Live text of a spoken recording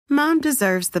Mom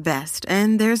deserves the best,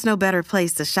 and there's no better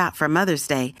place to shop for Mother's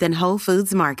Day than Whole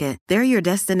Foods Market. They're your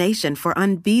destination for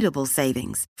unbeatable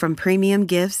savings, from premium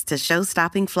gifts to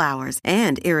show-stopping flowers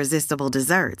and irresistible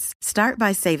desserts. Start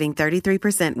by saving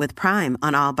 33% with Prime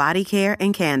on all body care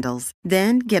and candles.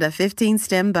 Then get a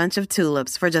 15-stem bunch of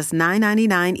tulips for just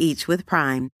 $9.99 each with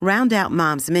Prime. Round out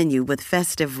Mom's menu with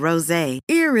festive rosé,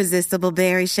 irresistible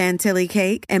berry chantilly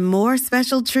cake, and more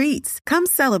special treats. Come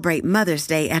celebrate Mother's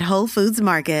Day at Whole Foods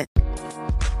Market.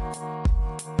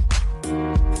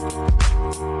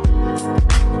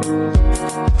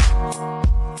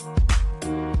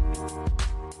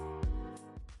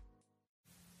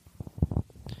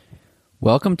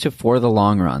 Welcome to For the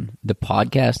Long Run, the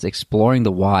podcast exploring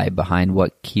the why behind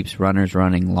what keeps runners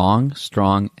running long,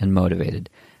 strong, and motivated.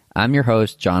 I'm your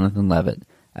host, Jonathan Levitt.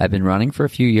 I've been running for a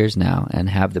few years now and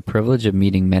have the privilege of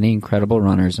meeting many incredible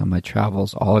runners on my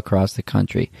travels all across the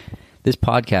country. This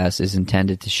podcast is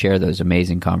intended to share those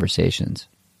amazing conversations.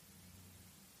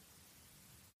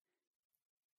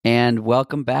 And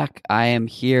welcome back. I am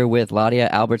here with Ladia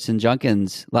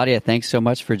Albertson-Junkins. Ladia, thanks so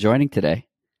much for joining today.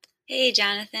 Hey,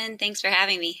 Jonathan. Thanks for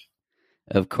having me.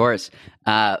 Of course.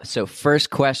 So first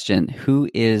question, who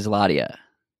is Ladia?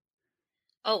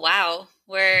 Oh, wow.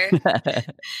 We're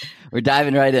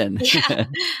diving right in. Yeah.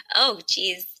 Oh,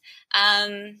 geez.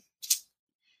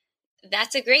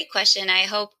 That's a great question. I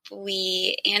hope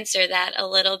we answer that a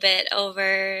little bit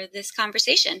over this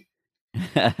conversation.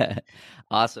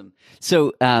 Awesome.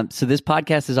 So this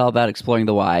podcast is all about exploring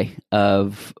the why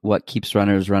of what keeps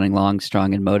runners running long,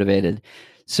 strong, and motivated.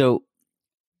 So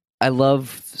I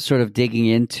love sort of digging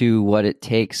into what it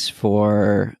takes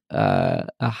for a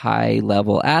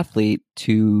high-level athlete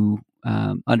to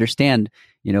understand,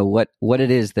 what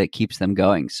it is that keeps them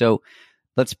going. So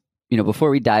let's, before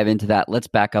we dive into that, let's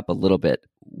back up a little bit.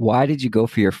 Why did you go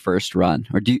for your first run?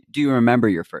 Or do you remember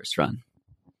your first run?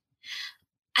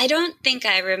 I don't think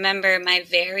I remember my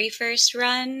very first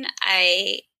run.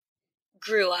 I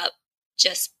grew up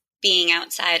just being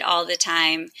outside all the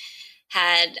time,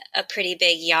 had a pretty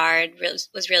big yard,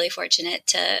 was really fortunate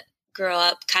to grow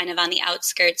up kind of on the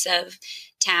outskirts of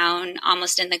town,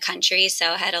 almost in the country,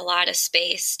 so had a lot of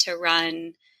space to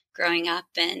run growing up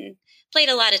and played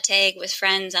a lot of tag with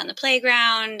friends on the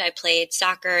playground. I played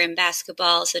soccer and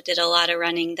basketball, so did a lot of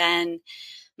running then.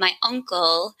 My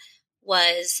uncle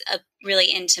was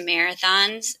really into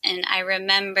marathons, and I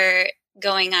remember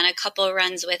going on a couple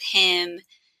runs with him.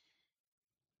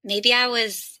 Maybe I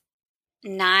was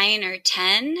 9 or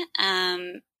 10,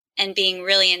 and being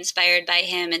really inspired by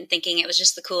him and thinking it was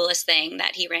just the coolest thing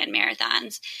that he ran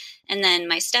marathons. And then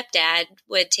my stepdad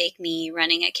would take me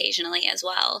running occasionally as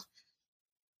well.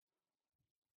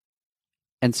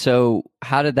 And so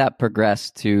how did that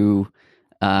progress to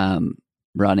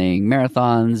running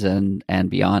marathons and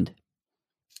beyond?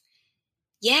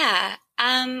 Yeah.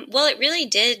 Well, it really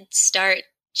did start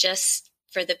just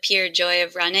for the pure joy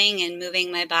of running and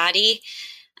moving my body.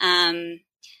 And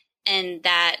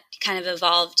that kind of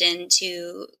evolved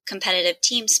into competitive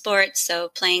team sports, so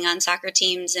playing on soccer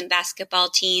teams and basketball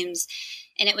teams.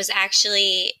 And it was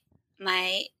actually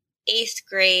my eighth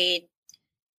grade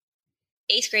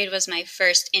was my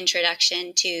first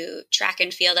introduction to track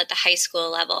and field at the high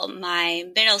school level. My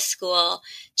middle school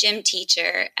gym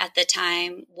teacher at the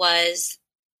time was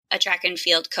a track and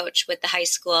field coach with the high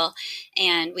school,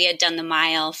 and we had done the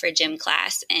mile for gym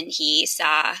class, and he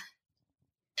saw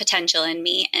potential in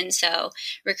me, and so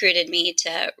recruited me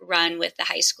to run with the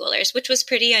high schoolers, which was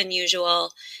pretty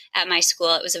unusual at my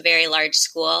school. It was a very large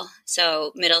school,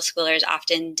 so middle schoolers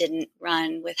often didn't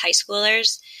run with high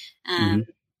schoolers.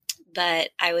 But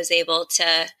I was able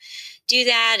to do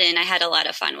that, and I had a lot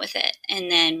of fun with it. And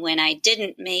then when I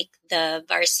didn't make the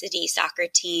varsity soccer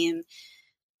team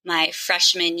my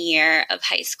freshman year of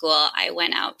high school, I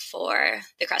went out for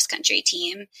the cross country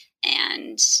team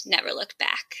and never looked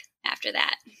back after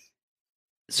that.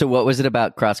 So what was it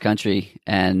about cross country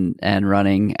and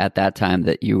running at that time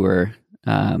that you were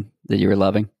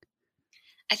loving?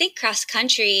 I think cross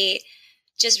country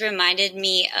just reminded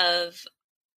me of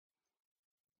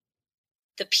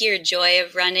the pure joy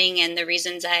of running and the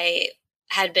reasons I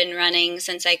had been running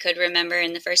since I could remember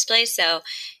in the first place. So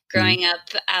growing up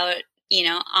out,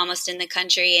 almost in the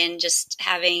country and just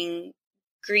having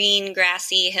green,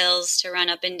 grassy hills to run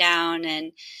up and down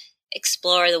and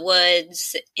explore the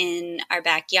woods in our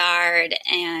backyard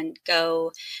and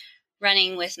go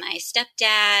running with my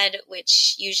stepdad,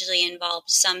 which usually involved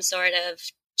some sort of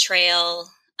trail.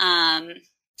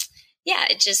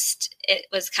 It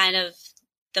was kind of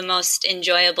the most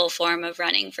enjoyable form of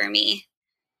running for me.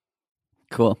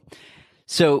 Cool.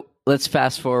 So let's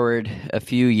fast forward a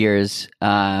few years.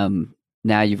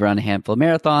 Now you've run a handful of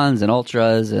marathons and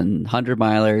ultras and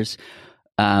 100-milers.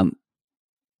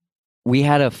 We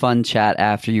had a fun chat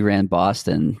after you ran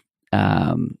Boston.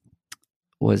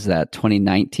 Was that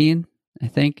 2019? I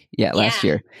think. Yeah, last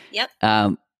year. Yep.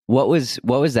 What was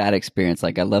that experience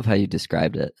like? I love how you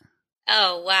described it.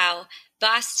 Oh, wow.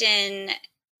 Boston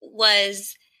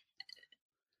was,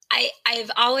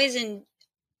 I've always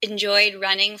enjoyed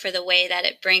running for the way that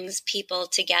it brings people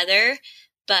together,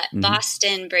 but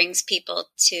Boston brings people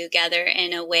together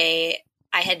in a way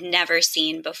I had never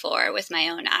seen before with my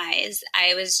own eyes.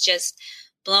 I was just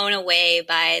blown away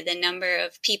by the number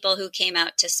of people who came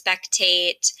out to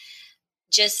spectate,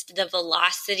 just the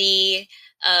velocity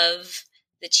of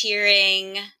the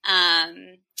cheering.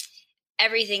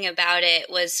 Everything about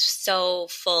it was so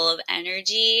full of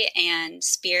energy and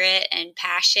spirit and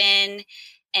passion.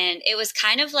 And it was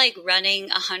kind of like running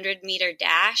a 100-meter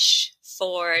dash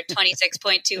for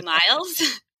 26.2 miles.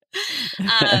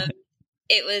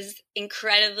 It was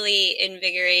incredibly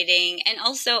invigorating and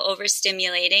also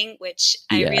overstimulating, which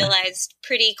I realized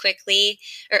pretty quickly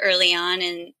or early on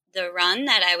in the run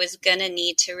that I was going to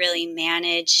need to really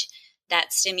manage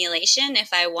that stimulation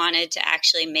if I wanted to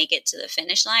actually make it to the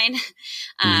finish line.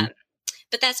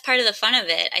 But that's part of the fun of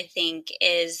it, I think,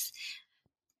 is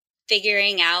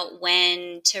figuring out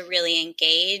when to really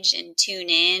engage and tune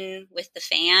in with the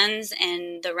fans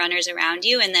and the runners around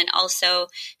you, and then also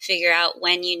figure out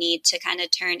when you need to kind of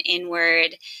turn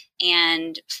inward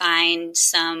and find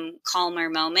some calmer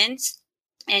moments.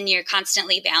 And you're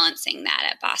constantly balancing that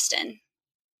at Boston.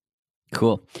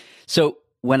 Cool. So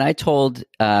when I told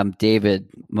David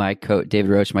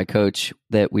Roche, my coach,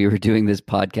 that we were doing this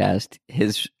podcast,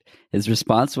 his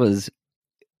response was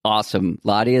awesome.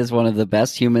 Ladia is one of the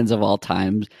best humans of all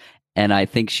time, and I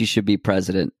think she should be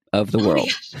president of the world.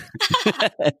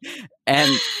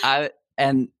 and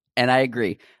I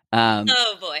agree.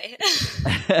 Oh boy.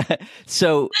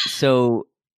 So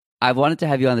I wanted to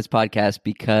have you on this podcast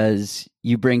because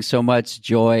you bring so much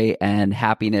joy and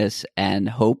happiness and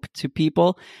hope to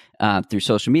people through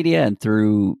social media and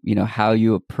through, how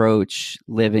you approach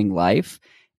living life.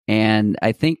 And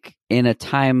I think in a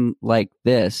time like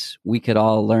this, we could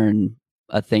all learn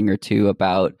a thing or two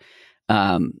about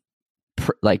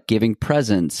like giving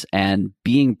presents and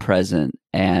being present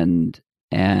and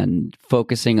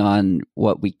focusing on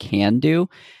what we can do.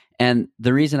 And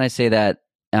the reason I say that,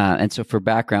 and so for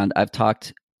background, I've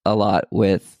talked a lot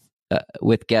with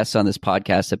guests on this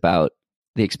podcast about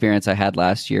the experience I had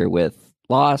last year with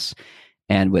loss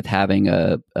and with having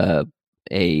a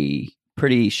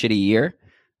pretty shitty year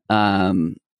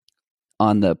on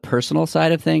the personal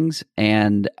side of things.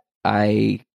 And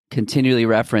I continually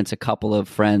reference a couple of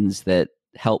friends that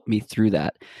helped me through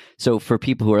that. So for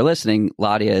people who are listening,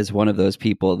 Ladia is one of those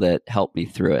people that helped me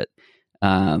through it.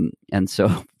 And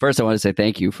so first I want to say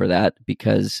thank you for that,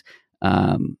 because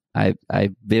I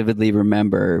vividly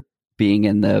remember being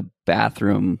in the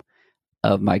bathroom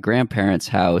of my grandparents'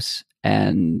 house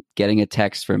and getting a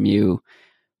text from you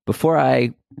before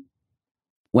I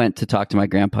went to talk to my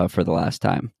grandpa for the last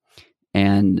time.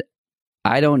 And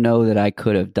I don't know that I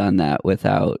could have done that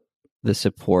without the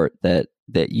support that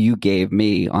you gave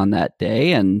me on that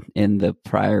day and in the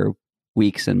prior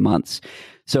weeks and months.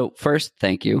 So first,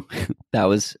 thank you. That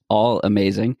was all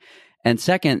amazing. And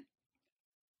second,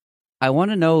 I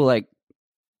want to know, like,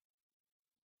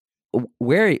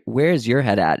 where is your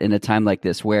head at in a time like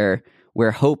this where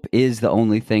hope is the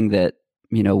only thing that,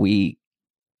 we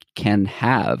can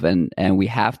have, and we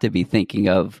have to be thinking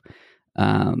of,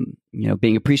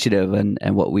 being appreciative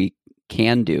and what we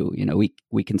can do.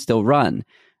 We can still run.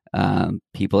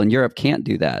 People in Europe can't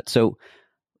do that. So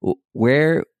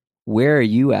where are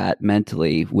you at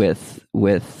mentally with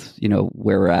where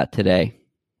we're at today?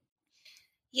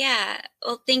 Yeah.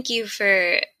 Well, thank you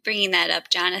for bringing that up,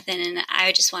 Jonathan. And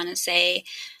I just want to say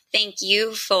thank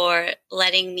you for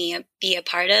letting me be a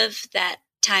part of that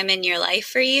time in your life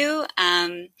for you.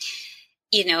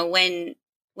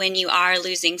 When you are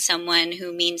losing someone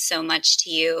who means so much to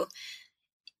you,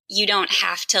 you don't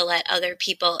have to let other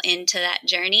people into that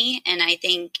journey. And I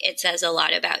think it says a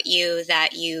lot about you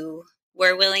that you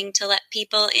were willing to let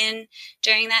people in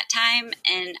during that time.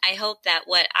 And I hope that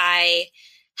what I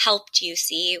helped you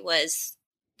see was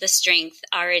the strength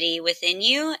already within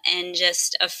you, and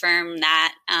just affirm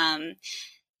that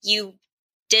you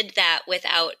did that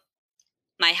without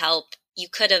my help. You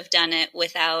could have done it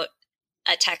without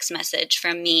a text message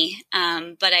from me.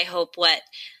 But I hope what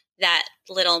that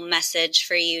little message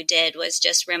for you did was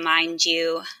just remind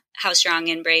you how strong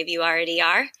and brave you already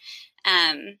are.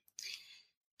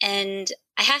 And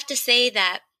I have to say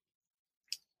that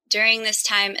during this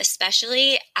time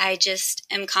especially, I just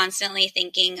am constantly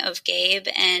thinking of Gabe,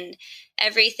 and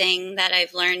everything that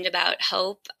I've learned about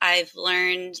hope, I've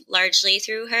learned largely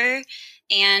through her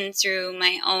and through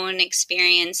my own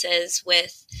experiences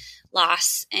with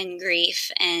loss and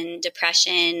grief and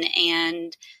depression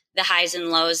and the highs and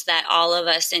lows that all of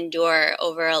us endure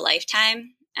over a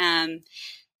lifetime.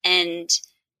 And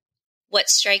what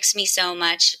strikes me so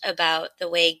much about the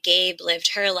way Gabe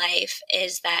lived her life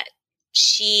is that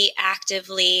she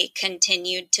actively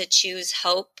continued to choose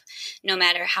hope no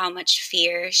matter how much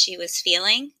fear she was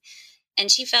feeling.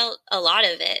 And she felt a lot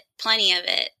of it, plenty of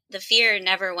it. The fear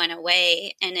never went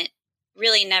away, and it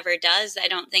really never does, I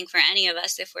don't think, for any of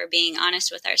us, if we're being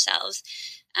honest with ourselves.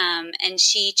 And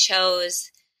she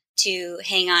chose to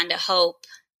hang on to hope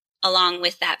along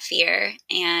with that fear.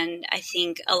 And I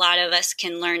think a lot of us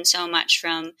can learn so much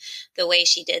from the way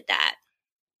she did that.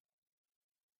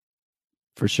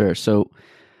 For sure. So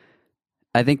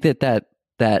I think that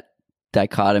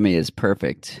dichotomy is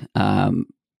perfect.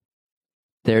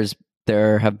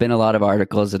 There have been a lot of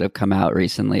articles that have come out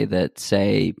recently that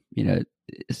say,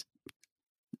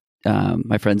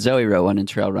 my friend Zoe wrote one in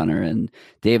Trail Runner, and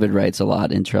David writes a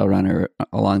lot in Trail Runner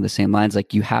along the same lines.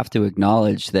 Like, you have to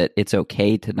acknowledge that it's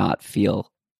okay to not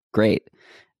feel great.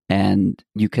 And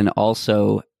you can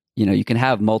also, you can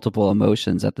have multiple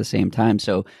emotions at the same time.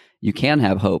 So you can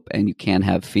have hope and you can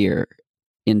have fear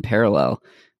in parallel.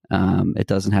 It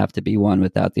doesn't have to be one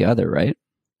without the other, right?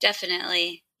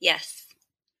 Definitely. Yes.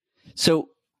 So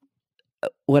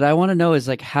what I want to know is,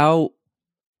 like, how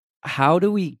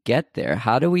do we get there?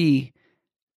 How do we,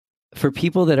 for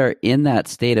people that are in that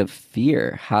state of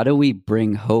fear, how do we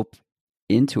bring hope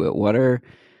into it? What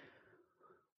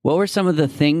were some of the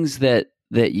things that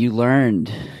you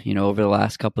learned, over the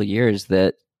last couple of years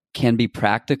that can be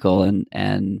practical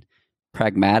and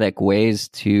pragmatic ways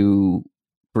to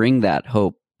bring that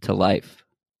hope to life?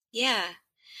 Yeah.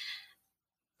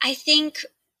 I think,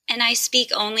 and I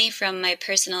speak only from my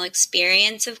personal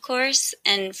experience, of course,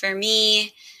 and for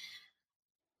me,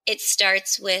 it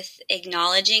starts with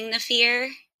acknowledging the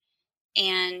fear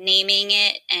and naming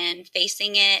it and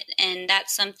facing it. And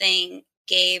that's something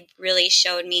Gabe really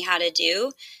showed me how to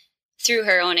do through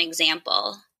her own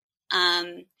example.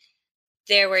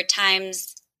 There were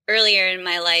times earlier in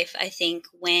my life, I think,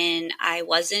 when I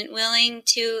wasn't willing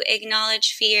to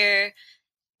acknowledge fear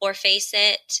or face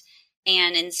it.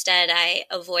 And instead I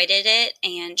avoided it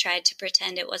and tried to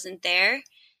pretend it wasn't there.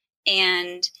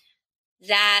 And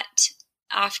that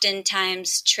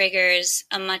oftentimes triggers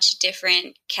a much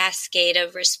different cascade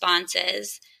of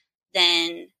responses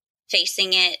than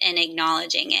facing it and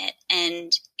acknowledging it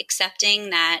and accepting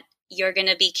that you're going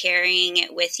to be carrying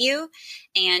it with you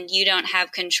and you don't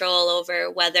have control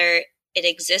over whether it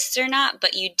exists or not,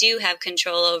 but you do have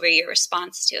control over your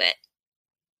response to it.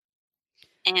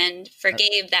 And for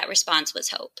Gabe, that response was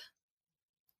hope.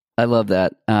 I love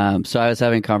that. So I was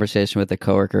having a conversation with a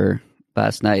coworker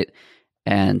last night,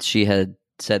 and she had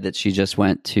said that she just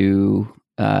went to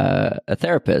a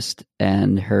therapist,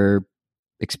 and her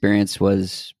experience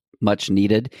was much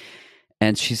needed.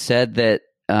 And she said that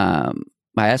I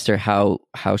asked her how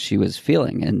she was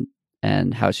feeling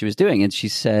and how she was doing, and she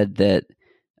said that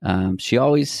she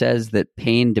always says that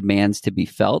pain demands to be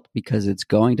felt because it's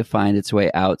going to find its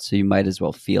way out, so you might as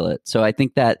well feel it. So I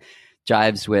think that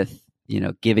jives with,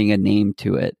 giving a name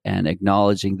to it and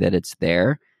acknowledging that it's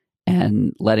there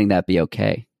and letting that be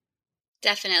okay.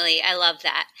 Definitely. I love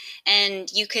that. And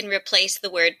you can replace the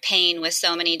word pain with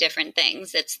so many different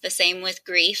things. It's the same with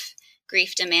grief.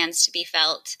 Grief demands to be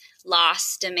felt.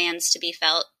 Loss demands to be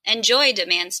felt. And joy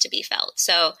demands to be felt.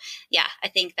 So yeah, I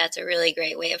think that's a really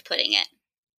great way of putting it.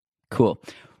 Cool.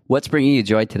 What's bringing you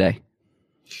joy today?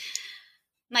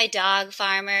 My dog,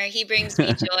 Farmer. He brings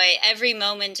me joy every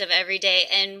moment of every day.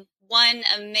 And one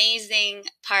amazing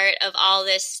part of all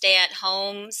this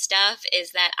stay-at-home stuff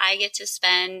is that I get to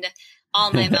spend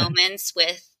all my moments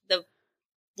with the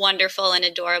wonderful and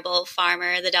adorable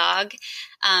Farmer, the dog.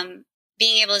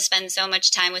 Being able to spend so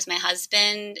much time with my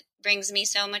husband brings me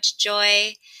so much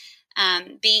joy.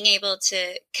 Being able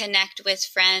to connect with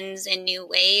friends in new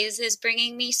ways is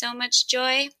bringing me so much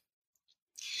joy.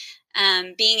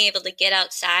 Being able to get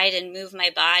outside and move my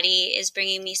body is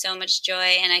bringing me so much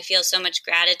joy, and I feel so much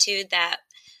gratitude that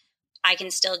I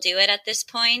can still do it at this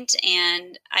point,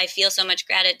 and I feel so much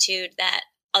gratitude that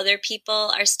other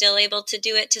people are still able to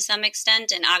do it to some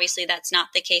extent, and obviously that's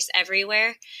not the case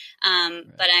everywhere, right.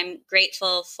 But I'm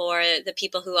grateful for the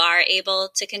people who are able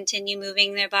to continue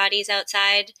moving their bodies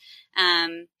outside.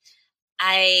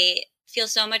 I feel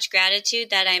so much gratitude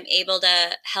that I'm able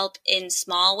to help in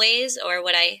small ways, or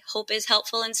what I hope is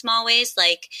helpful in small ways,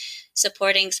 like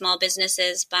supporting small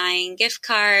businesses, buying gift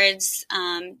cards,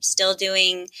 still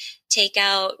doing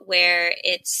takeout where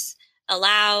it's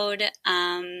allowed,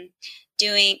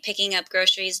 picking up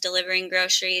groceries, delivering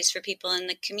groceries for people in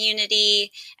the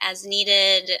community as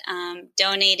needed,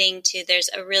 donating to, there's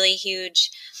a really huge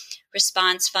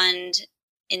response fund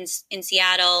in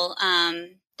Seattle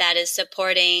that is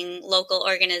supporting local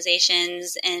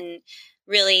organizations and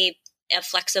really a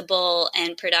flexible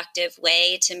and productive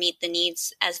way to meet the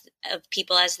needs of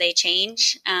people as they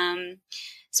change.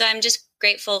 So I'm just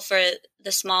grateful for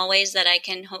the small ways that I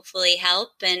can hopefully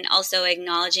help, and also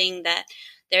acknowledging that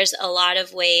there's a lot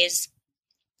of ways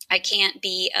I can't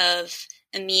be of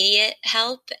immediate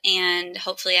help, and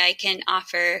hopefully I can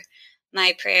offer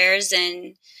my prayers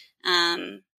and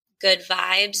good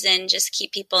vibes and just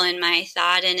keep people in my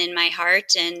thought and in my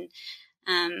heart. And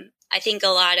I think a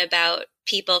lot about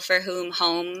people for whom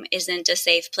home isn't a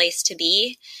safe place to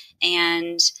be,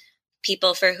 and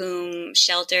people for whom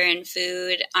shelter and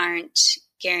food aren't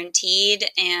guaranteed,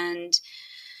 and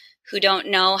who don't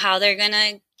know how they're going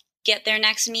to get their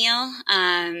next meal.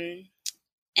 And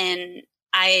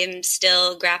I am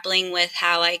still grappling with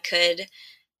how I could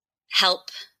help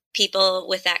people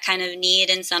with that kind of need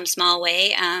in some small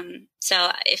way.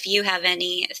 So if you have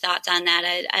any thoughts on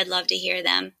that, I'd love to hear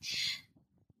them.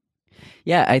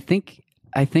 Yeah, I think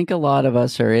a lot of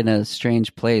us are in a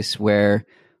strange place where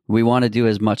we want to do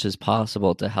as much as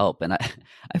possible to help. And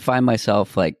I find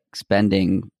myself like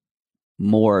spending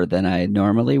more than I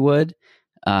normally would,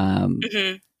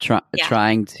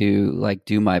 trying to like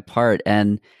do my part.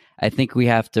 And I think we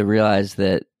have to realize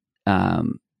that,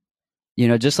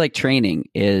 just like training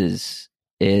is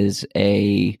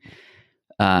a,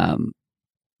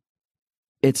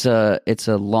 it's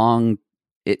a long,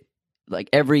 like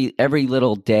every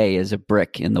little day is a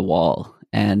brick in the wall,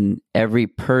 and every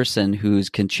person who's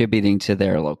contributing to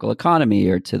their local economy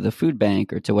or to the food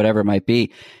bank or to whatever it might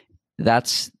be,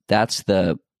 that's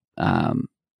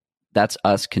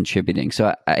us contributing.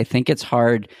 So I think it's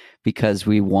hard because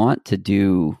we want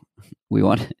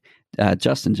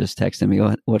Justin just texted me,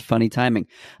 what funny timing.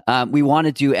 We want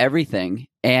to do everything,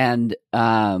 and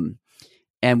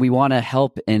we want to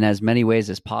help in as many ways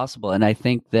as possible. And I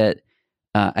think that's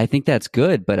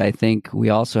good, but I think we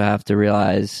also have to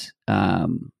realize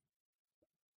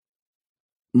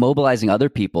mobilizing other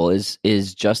people is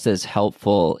just as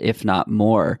helpful, if not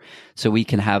more, so we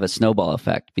can have a snowball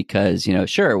effect. Because,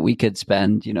 sure, we could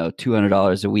spend,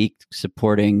 $200 a week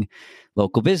supporting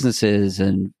local businesses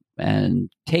and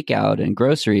takeout and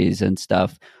groceries and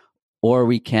stuff, or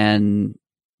we can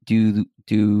do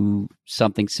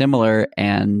something similar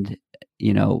and,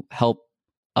 help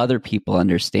other people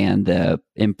understand the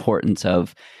importance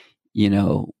of,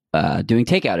 doing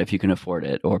takeout if you can afford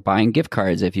it, or buying gift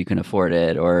cards if you can afford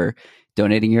it, or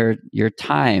donating your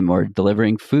time, or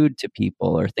delivering food to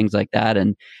people, or things like that.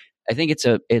 And I think it's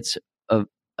a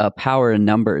power in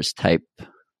numbers type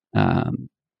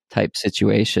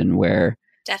situation where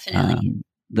definitely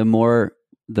the more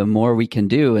we can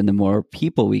do, and the more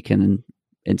people we can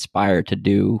inspire to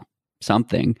do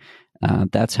something,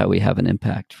 that's how we have an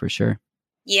impact, for sure.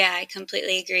 Yeah, I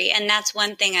completely agree. And that's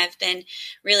one thing I've been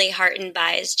really heartened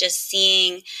by, is just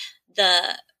seeing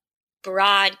the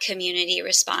broad community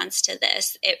response to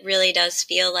this. It really does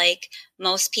feel like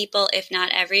most people, if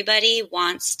not everybody,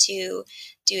 wants to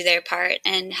do their part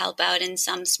and help out in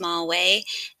some small way.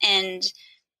 And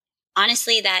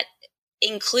honestly, that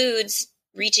includes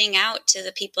reaching out to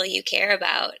the people you care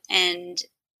about. And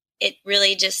it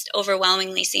really just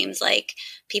overwhelmingly seems like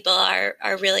people are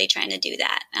really trying to do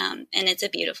that. And it's a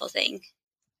beautiful thing.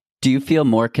 Do you feel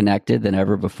more connected than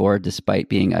ever before, despite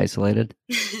being isolated?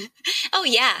 Oh,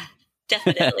 yeah,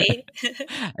 definitely.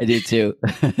 I do too.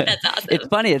 That's awesome. It's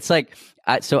funny. It's like,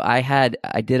 I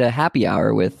did a happy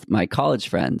hour with my college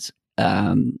friends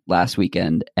last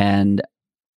weekend, and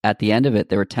at the end of it,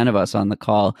 there were 10 of us on the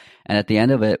call. And at the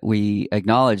end of it, we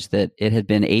acknowledged that it had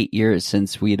been 8 years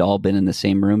since we'd all been in the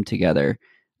same room together.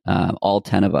 All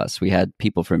 10 of us. We had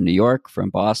people from New York,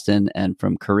 from Boston, and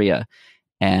from Korea.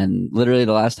 And literally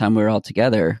the last time we were all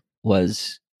together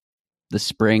was the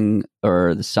spring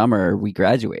or the summer we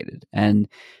graduated. And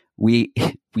we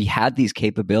had these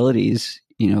capabilities,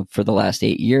 for the last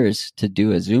 8 years to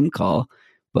do a Zoom call,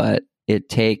 but it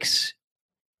takes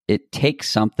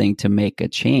something to make a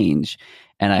change.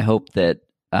 And I hope that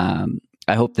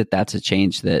that's a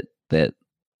change that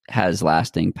has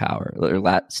lasting power,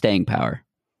 or staying power.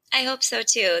 I hope so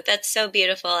too. That's so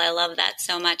beautiful. I love that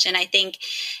so much. And I think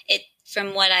it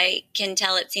from what I can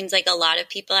tell, it seems like a lot of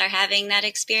people are having that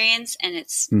experience, and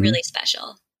it's Mm-hmm. really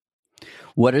special.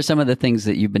 What are some of the things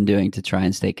that you've been doing to try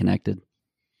and stay connected?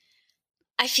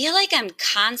 I feel like I'm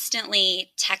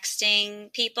constantly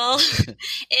texting people,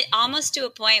 it almost to a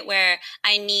point where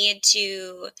I need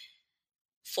to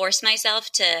force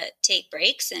myself to take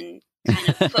breaks and kind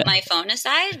of put my phone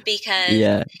aside, because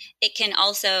it can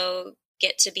also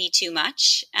get to be too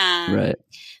much. Right.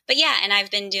 But yeah, and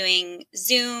I've been doing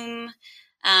Zoom.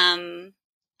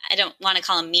 I don't want to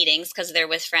call them meetings because they're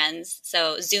with friends.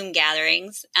 So Zoom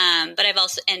gatherings. But I've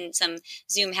also, and some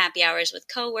Zoom happy hours with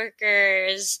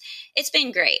coworkers. It's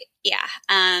been great. Yeah.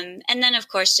 And then of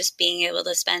course, just being able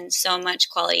to spend so much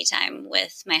quality time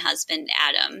with my husband,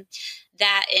 Adam,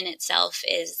 that in itself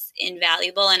is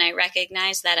invaluable. And I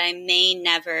recognize that I may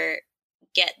never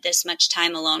get this much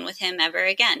time alone with him ever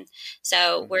again.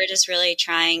 So we're just really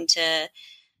trying to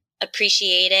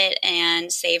appreciate it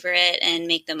and savor it and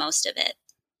make the most of it.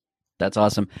 That's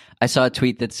awesome. I saw a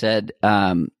tweet that said,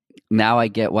 now I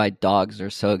get why dogs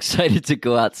are so excited to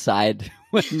go outside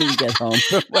when we get home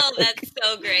from work. Oh, that's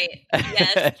so great.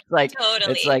 Yes,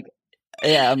 totally. It's like,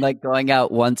 yeah, I'm like going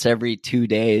out once every 2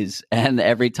 days. And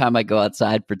every time I go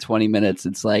outside for 20 minutes,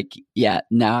 it's like, yeah,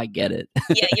 now I get it.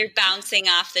 Yeah, you're bouncing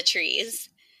off the trees.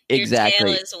 Exactly.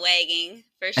 Your tail is wagging,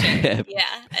 for sure.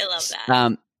 Yeah, I love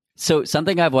that. So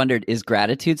something I've wondered, is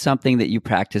gratitude something that you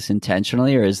practice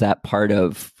intentionally, or is that part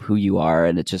of who you are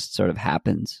and it just sort of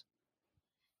happens?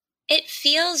 It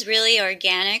feels really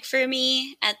organic for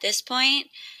me at this point.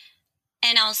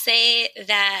 And I'll say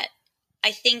that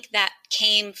I think that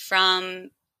came from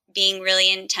being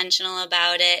really intentional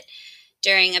about it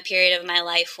during a period of my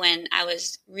life when I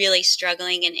was really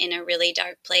struggling and in a really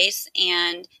dark place.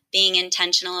 And being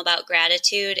intentional about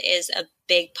gratitude is a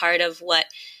big part of what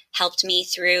helped me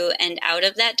through and out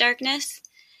of that darkness.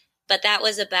 But that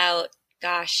was about,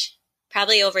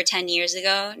 probably over 10 years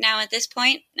ago now at this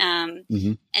point. And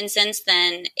since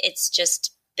then, it's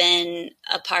just been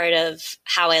a part of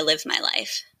how I live my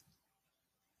life.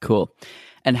 Cool.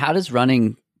 And how does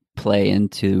running play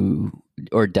into,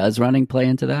 or does running play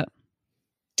into that?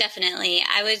 Definitely.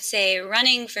 I would say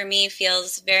running for me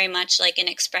feels very much like an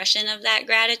expression of that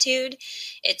gratitude.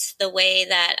 It's the way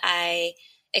that I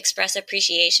express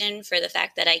appreciation for the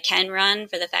fact that I can run,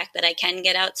 for the fact that I can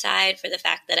get outside, for the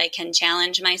fact that I can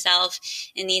challenge myself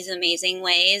in these amazing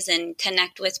ways and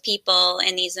connect with people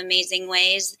in these amazing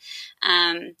ways.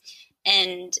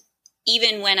 And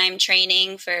even when I'm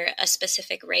training for a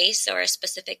specific race or a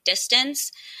specific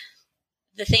distance,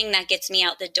 the thing that gets me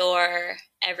out the door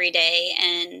every day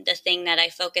and the thing that I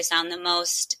focus on the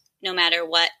most, no matter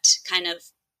what kind of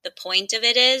the point of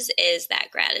it is that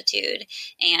gratitude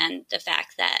and the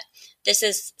fact that this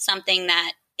is something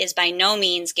that is by no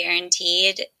means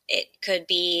guaranteed. It could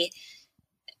be,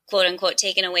 quote unquote,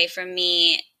 taken away from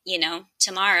me,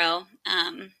 tomorrow.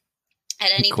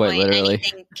 At any Quite point, literally.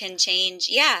 anything can change.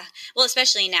 Yeah. Well,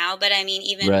 especially now, but I mean,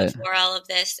 even before all of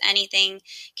this, anything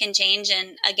can change.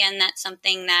 And again, that's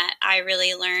something that I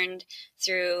really learned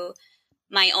through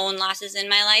my own losses in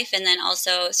my life. And then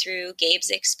also through Gabe's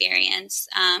experience,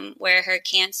 where her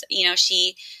cancer,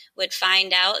 she would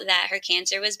find out that her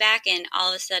cancer was back and all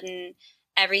of a sudden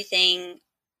everything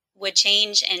would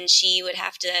change and she would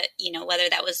have to, whether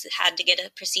that was had to get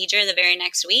a procedure the very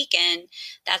next week and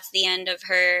that's the end of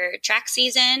her track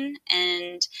season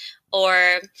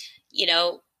or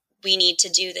we need to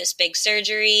do this big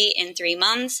surgery in 3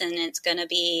 months and it's going to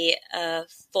be a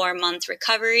 4-month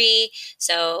recovery.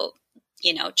 So,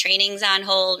 training's on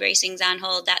hold, racing's on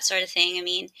hold, that sort of thing. I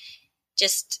mean,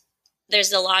 just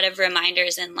there's a lot of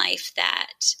reminders in life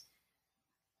that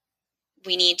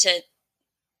we need to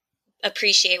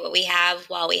appreciate what we have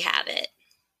while we have it.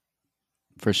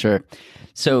 For sure.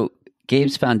 So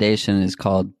Gabe's foundation is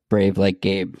called Brave Like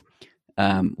Gabe.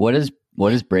 What is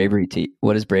bravery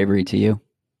to you?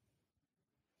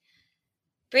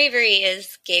 Bravery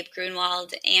is Gabe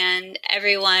Grunwald and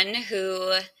everyone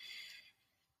who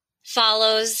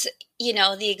follows,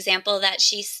 the example that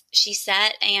she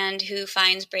set and who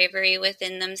finds bravery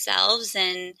within themselves.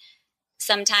 And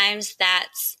sometimes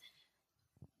that's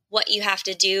what you have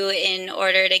to do in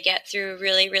order to get through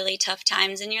really, really tough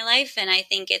times in your life. And I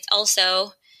think it's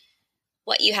also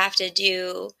what you have to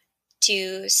do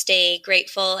to stay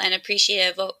grateful and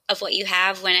appreciative of what you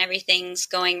have when everything's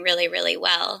going really, really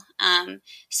well.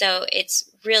 So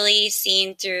it's really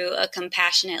seen through a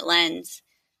compassionate lens.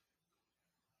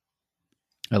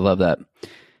 I love that.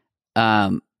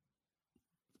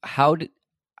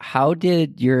 How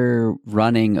did your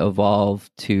running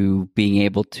evolve to being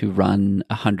able to run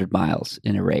 100 miles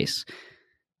in a race?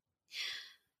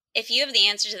 if you have the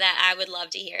answer to that, I would love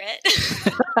to hear it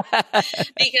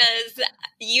because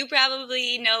you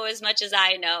probably know as much as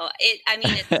I know.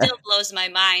 It still blows my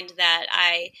mind that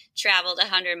I traveled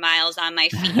 100 miles on my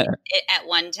feet at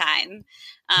one time.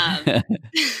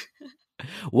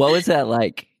 What was that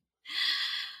like?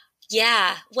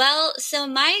 Yeah. Well, so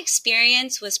my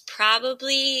experience was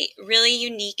probably really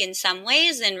unique in some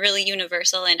ways and really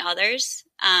universal in others,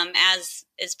 as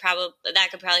is probably, that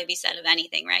could probably be said of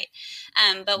anything, right?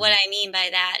 But what I mean by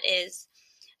that is,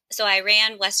 so I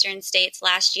ran Western States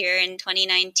last year in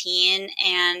 2019,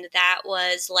 and that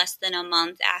was less than a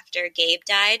month after Gabe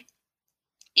died.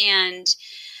 And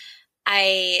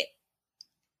I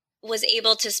was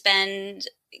able to spend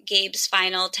Gabe's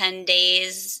final 10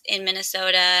 days in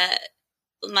Minnesota.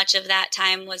 Much of that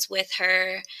time was with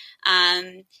her.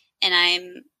 And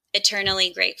I'm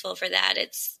eternally grateful for that.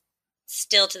 It's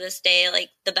still to this day,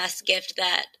 like the best gift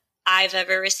that I've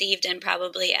ever received and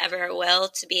probably ever will,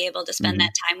 to be able to spend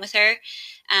that time with her.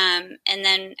 And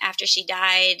then after she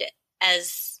died,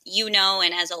 as you know,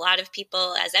 and as a lot of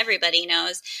people, as everybody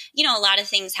knows, a lot of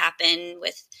things happen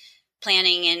with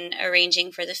planning and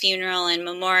arranging for the funeral and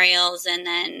memorials. And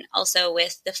then also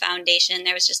with the foundation,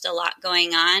 there was just a lot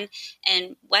going on.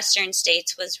 And Western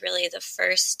States was really the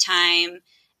first time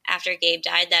after Gabe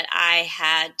died that I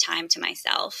had time to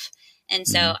myself. And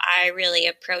so I really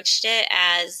approached it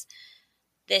as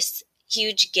this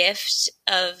huge gift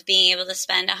of being able to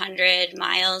spend 100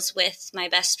 miles with my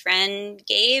best friend,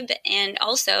 Gabe, and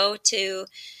also to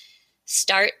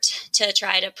start to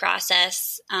try to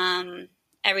process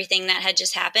everything that had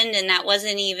just happened. And that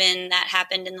wasn't even that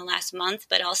happened in the last month,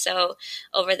 but also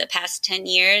over the past 10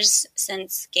 years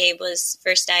since Gabe was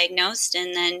first diagnosed,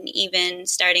 and then even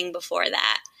starting before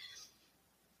that.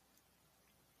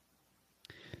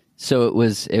 So it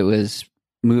was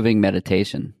moving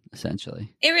meditation,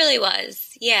 essentially. It really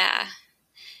was. Yeah.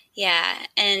 Yeah.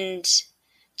 And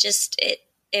just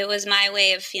it was my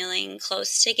way of feeling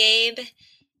close to Gabe.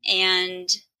 And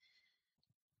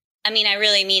I mean, I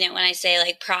really mean it when I say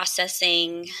like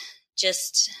processing,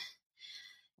 just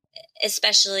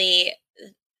especially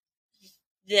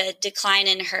the decline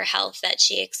in her health that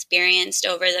she experienced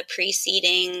over the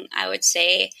preceding, I would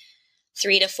say,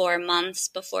 3 to 4 months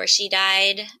before she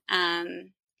died.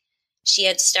 She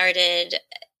had started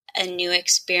a new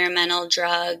experimental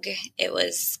drug. It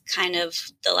was kind of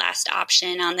the last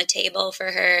option on the table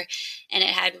for her, and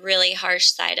it had really harsh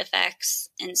side effects.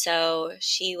 And so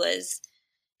she was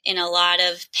in a lot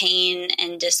of pain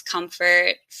and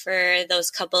discomfort for those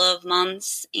couple of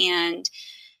months, and,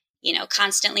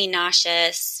 constantly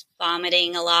nauseous,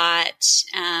 vomiting a lot,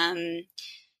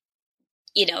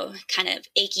 kind of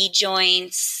achy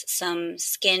joints, some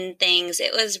skin things.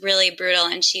 It was really brutal,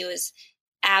 and she was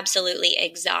absolutely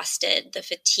exhausted. The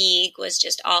fatigue was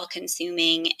just all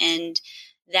consuming, and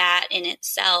that in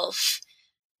itself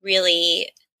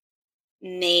really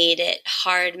made it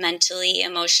hard mentally,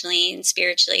 emotionally, and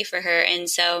spiritually for her. And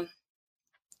so,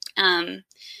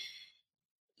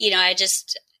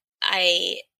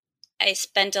 I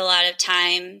spent a lot of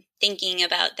time thinking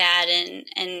about that,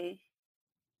 and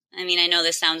I mean, I know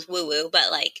this sounds woo-woo,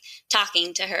 but like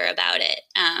talking to her about it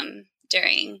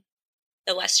during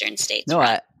the Western States. No,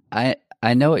 I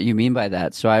know what you mean by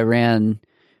that. So I ran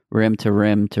rim to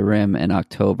rim to rim in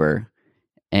October,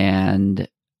 and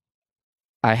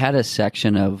I had a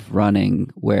section of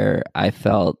running where I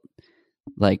felt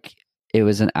like it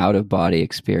was an out-of-body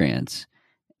experience,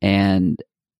 and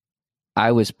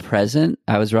I was present.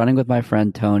 I was running with my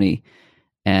friend Tony,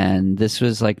 and this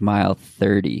was like mile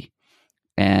 30,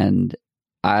 and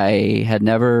I had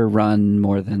never run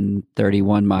more than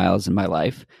 31 miles in my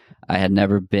life. I had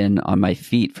never been on my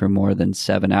feet for more than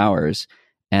 7 hours,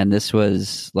 and this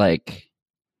was like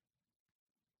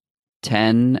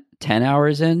 10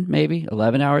 hours in, maybe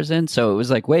 11 hours in. So it was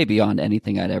like way beyond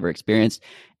anything I'd ever experienced.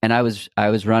 And I was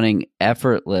running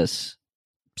effortless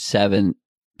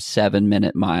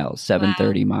 7-minute miles,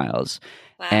 7:30 miles.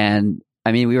 Wow. And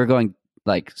I mean, we were going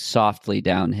like softly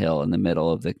downhill in the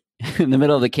middle of the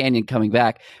canyon coming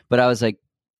back. But I was like,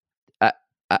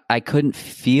 I couldn't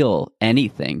feel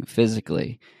anything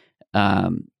physically.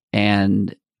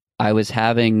 And I was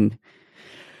having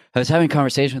a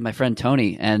conversation with my friend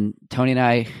Tony, and Tony and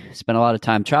I spent a lot of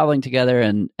time traveling together,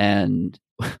 and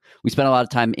we spent a lot of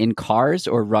time in cars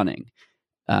or running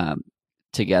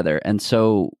together. And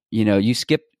so, you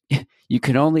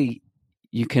can only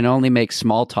make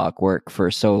small talk work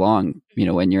for so long,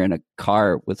 when you're in a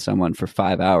car with someone for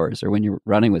 5 hours, or when you're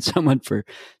running with someone for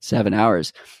 7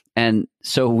 hours. And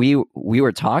so we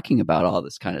were talking about all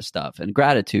this kind of stuff, and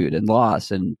gratitude and loss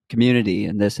and community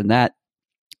and this and that.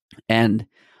 And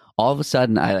all of a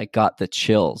sudden I like got the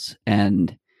chills,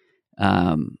 and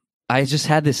I just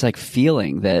had this like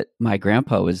feeling that my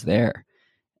grandpa was there,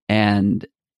 and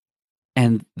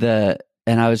I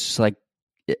was just like,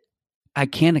 I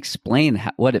can't explain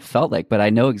what it felt like, but I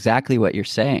know exactly what you're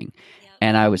saying. Yep.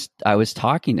 And I was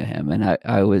talking to him, and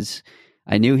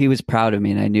I knew he was proud of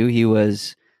me, and I knew he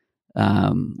was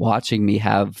watching me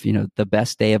have, you know, the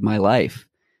best day of my life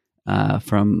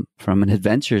from an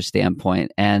adventure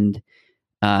standpoint. And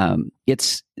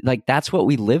it's like, that's what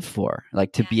we live for,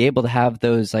 like to be able to have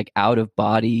those like out of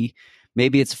body,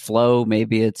 maybe it's flow,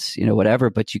 maybe it's, you know, whatever,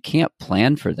 but you can't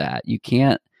plan for that. You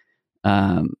can't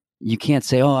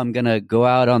say, oh, I'm going to go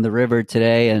out on the river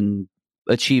today and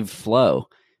achieve flow.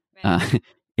 Right.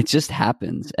 It just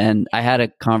happens. And I had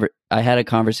a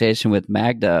conversation with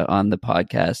Magda on the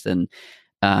podcast, and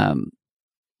I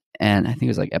think it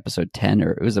was like episode 10,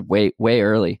 or it was way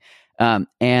early.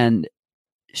 And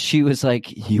she was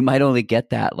like, you might only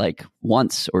get that like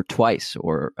once or twice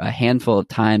or a handful of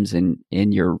times in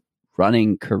your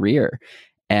running career.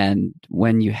 And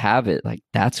when you have it, like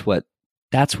that's what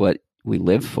we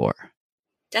live for.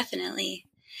 Definitely.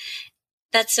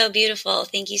 That's so beautiful.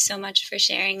 Thank you so much for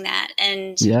sharing that.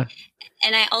 And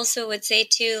I also would say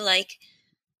too, like,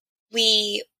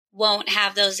 we won't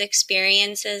have those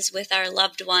experiences with our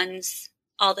loved ones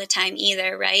all the time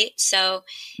either, right? So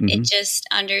it just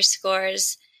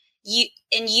underscores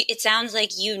it sounds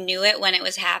like you knew it when it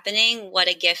was happening, what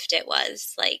a gift it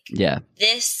was. Like,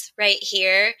 this right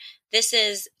here,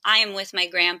 I am with my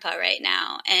grandpa right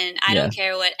now, and I don't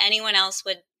care what anyone else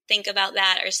would think about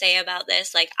that or say about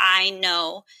this. Like, I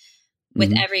know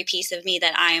with every piece of me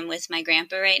that I am with my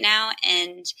grandpa right now,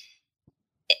 and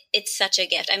it's such a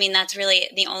gift. I mean, that's really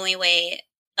the only way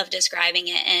of describing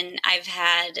it. And I've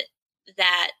had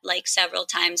that like several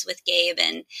times with Gabe,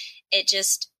 and it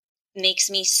just makes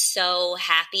me so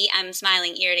happy. I'm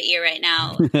smiling ear to ear right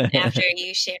now after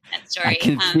you share that story. I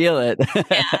can feel it.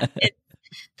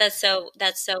 That's so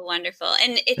wonderful.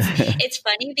 And it's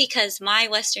funny because my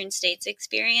Western States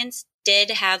experience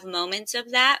did have moments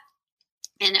of that.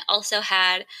 And it also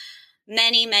had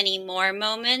many, many more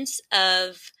moments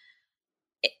of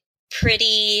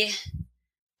pretty,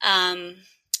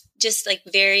 just like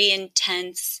very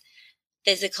intense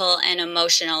physical and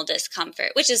emotional discomfort,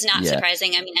 which is not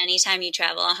surprising. I mean, anytime you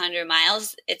travel 100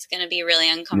 miles, it's going to be really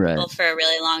uncomfortable for a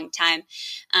really long time.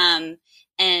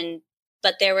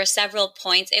 But there were several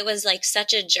points. It was like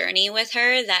such a journey with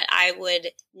her that I would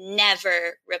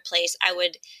never replace. I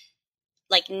would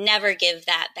like never give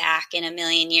that back in a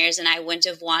million years. And I wouldn't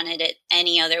have wanted it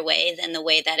any other way than the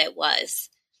way that it was.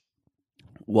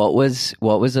 What was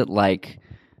it like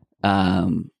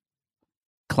climbing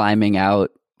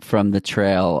out from the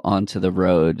trail onto the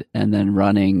road and then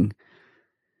running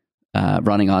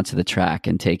onto the track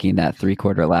and taking that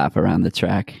 3/4 lap around the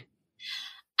track?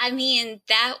 I mean,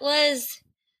 that was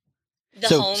the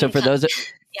so for those of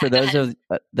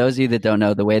you that don't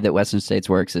know, the way that Western States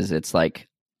works is it's like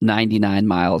 99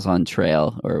 miles on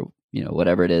trail, or you know,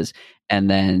 whatever it is, and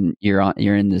then you're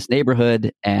in this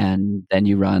neighborhood, and then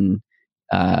you run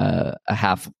a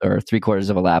half or 3/4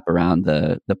 of a lap around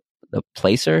the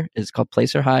placer. It's called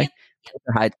Placer High.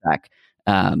 Placer High track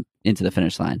into the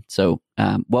finish line. So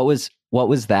what was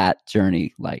that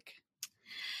journey like?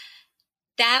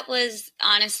 That was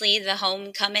honestly the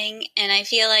homecoming. And I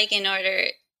feel like in order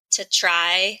to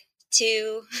try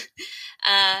to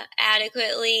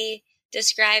adequately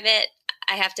describe it,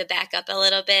 I have to back up a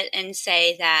little bit and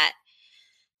say that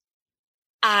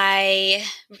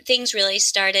things really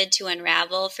started to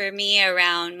unravel for me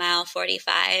around mile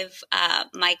 45.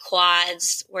 My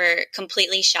quads were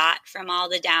completely shot from all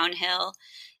the downhill,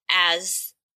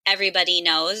 as everybody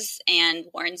knows and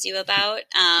warns you about.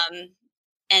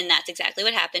 And that's exactly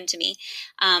what happened to me.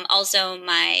 Also,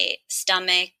 my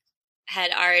stomach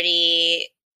had already,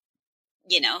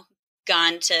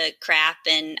 gone to crap,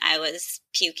 and I was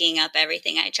puking up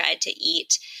everything I tried to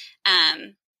eat.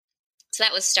 So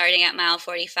that was starting at mile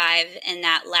 45, and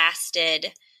that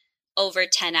lasted over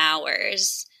 10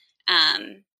 hours.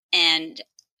 And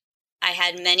I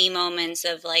had many moments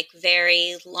of like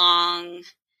very long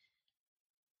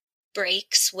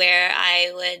breaks where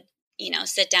I would,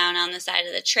 sit down on the side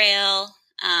of the trail.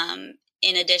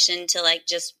 In addition to like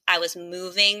I was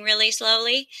moving really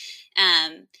slowly.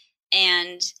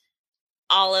 And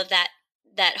all of that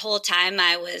whole time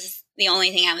the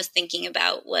only thing I was thinking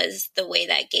about was the way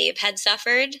that Gabe had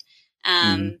suffered.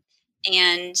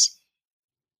 And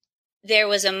there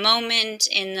was a moment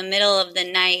in the middle of the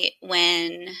night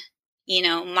when,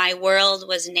 my world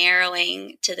was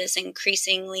narrowing to this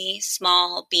increasingly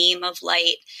small beam of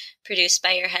light produced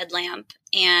by your headlamp.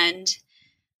 And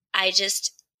I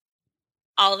just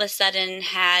all of a sudden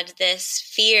had this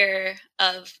fear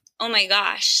of, oh my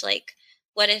gosh, like,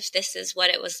 what if this is what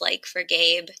it was like for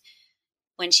Gabe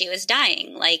when she was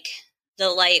dying? Like, the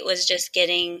light was just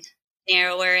getting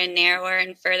narrower and narrower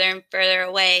and further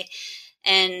away.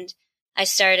 And I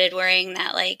started worrying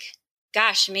that, like,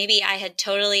 gosh, maybe I had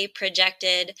totally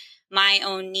projected my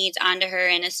own needs onto her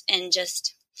and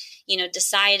just,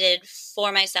 decided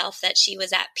for myself that she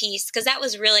was at peace. Because that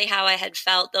was really how I had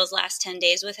felt those last 10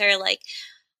 days with her, like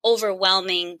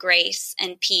overwhelming grace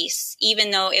and peace,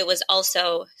 even though it was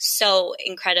also so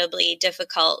incredibly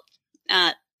difficult.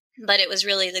 But it was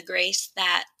really the grace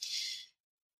that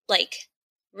like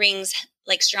rings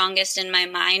like strongest in my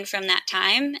mind from that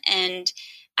time. And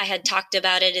I had talked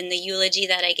about it in the eulogy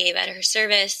that I gave at her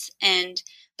service.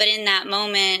 But in that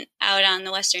moment out on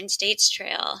the Western States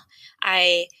Trail,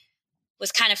 I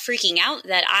was kind of freaking out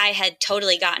that I had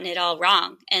totally gotten it all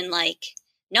wrong. And like,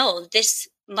 no, this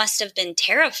must have been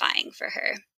terrifying for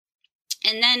her.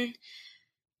 And then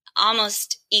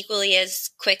almost equally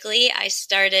as quickly, I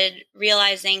started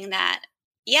realizing that,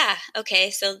 yeah,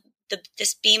 okay, so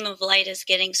this beam of light is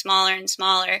getting smaller and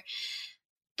smaller,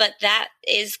 but that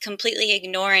is completely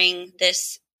ignoring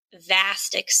this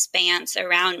vast expanse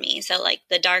around me. So like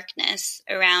the darkness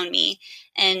around me.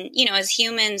 And, as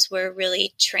humans, we're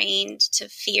really trained to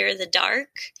fear the dark,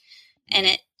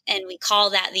 and we call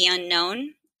that the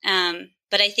unknown.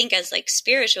 But I think as like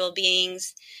spiritual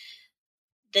beings,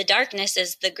 the darkness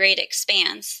is the great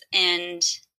expanse. And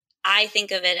I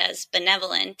think of it as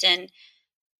benevolent. And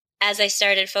as I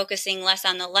started focusing less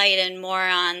on the light and more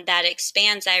on that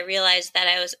expanse, I realized that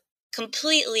I was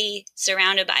completely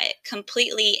surrounded by it,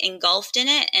 completely engulfed in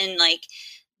it. And like,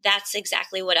 that's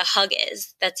exactly what a hug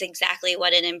is. That's exactly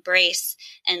what an embrace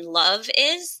and love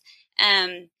is.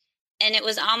 And it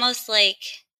was almost like,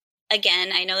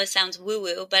 again, I know this sounds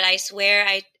woo-woo, but I swear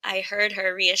I heard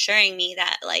her reassuring me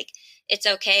that like, it's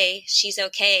okay, she's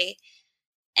okay.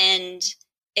 And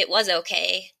it was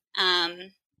okay.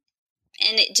 And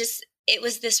it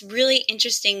was this really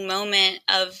interesting moment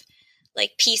of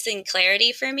like peace and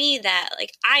clarity for me that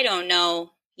like, I don't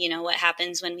know, what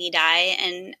happens when we die.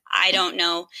 And I don't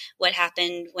know what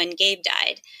happened when Gabe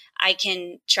died. I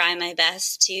can try my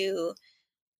best to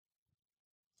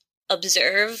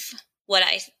observe what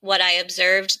I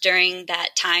observed during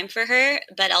that time for her,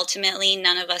 but ultimately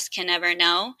none of us can ever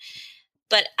know.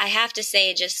 But I have to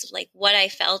say, just like what I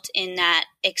felt in that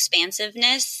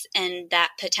expansiveness and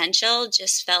that potential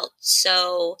just felt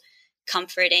so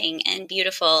comforting and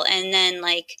beautiful. And then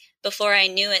like before I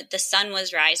knew it, the sun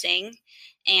was rising.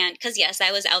 And because yes,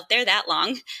 I was out there that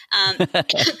long,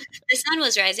 the sun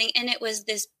was rising, and it was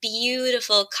this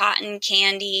beautiful cotton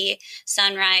candy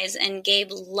sunrise. And Gabe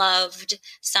loved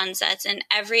sunsets, and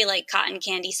every like cotton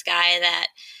candy sky that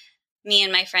me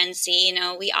and my friends see,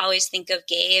 we always think of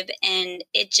Gabe, and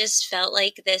it just felt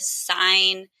like this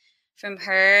sign from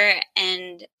her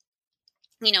and,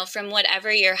 from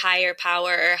whatever your higher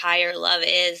power or higher love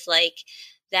is, like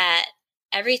that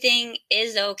everything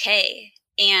is okay.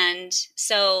 And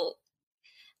so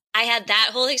I had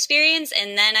that whole experience,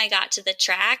 and then I got to the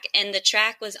track, and the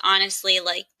track was honestly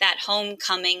like that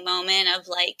homecoming moment of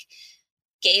like,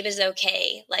 Gabe is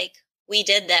okay. Like, we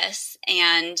did this,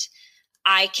 and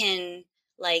I can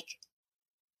like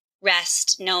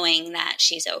rest knowing that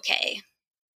she's okay.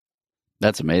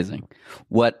 That's amazing.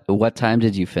 What time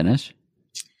did you finish?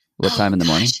 What time in the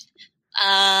morning?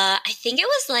 I think it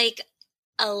was like,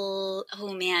 oh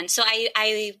man. So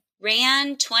I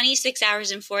ran 26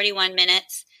 hours and 41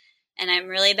 minutes, and I'm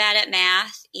really bad at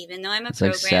math, even though I'm a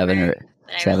programmer.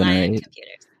 Like 7 or 8.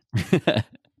 Computers.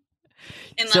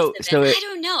 It must have been. I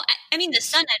don't know. I mean, the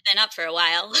sun had been up for a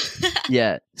while.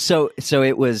 Yeah. So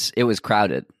it was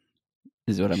crowded,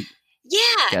 is what I'm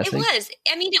guessing. It was.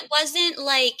 I mean,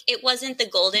 it wasn't the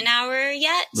golden hour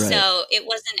yet, right. So it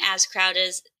wasn't as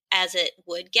crowded as it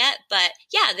would get. But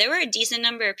yeah, there were a decent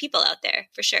number of people out there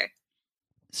for sure.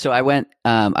 So I went.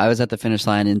 I was at the finish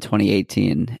line in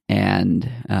 2018, and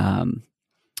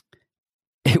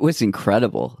it was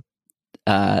incredible.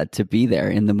 To be there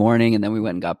in the morning, and then we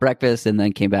went and got breakfast, and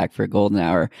then came back for a golden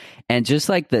hour, and just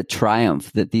like the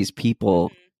triumph that these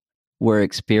people were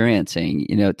experiencing,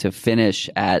 to finish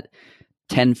at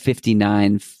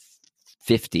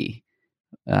 10:59:50,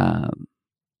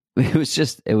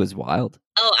 it was wild.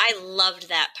 Oh, I loved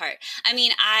that part. I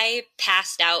mean, I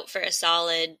passed out for a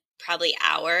solid probably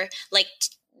hour. Like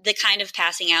the kind of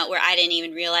passing out where I didn't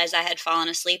even realize I had fallen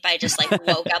asleep. I just like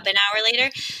woke up an hour later,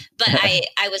 but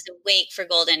I was awake for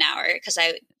golden hour because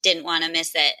I didn't want to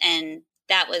miss it. And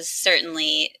that was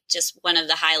certainly just one of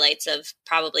the highlights of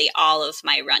probably all of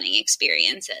my running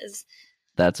experiences.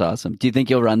 That's awesome. Do you think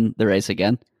you'll run the race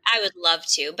again? I would love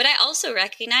to, but I also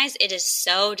recognize it is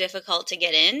so difficult to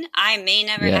get in. I may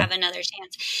never have another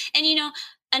chance. And, you know,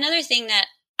 another thing that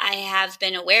I have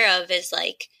been aware of is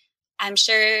like, I'm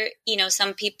sure, you know,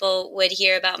 some people would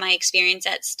hear about my experience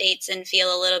at States and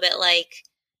feel a little bit like,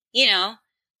 you know,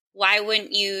 why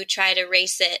wouldn't you try to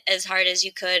race it as hard as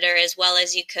you could or as well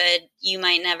as you could? You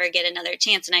might never get another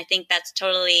chance. And I think that's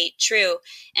totally true.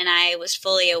 And I was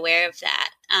fully aware of that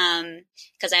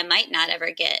because I might not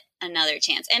ever get another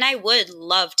chance. And I would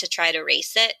love to try to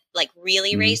race it, like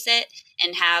really race it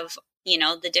and have, you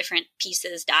know, the different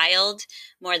pieces dialed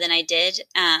more than I did.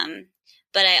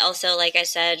 But I also, like I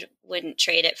said, wouldn't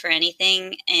trade it for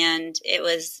anything. And it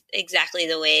was exactly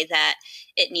the way that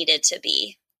it needed to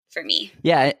be for me.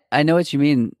 Yeah, I know what you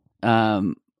mean.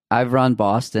 I've run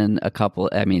Boston a couple,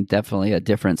 I mean, definitely a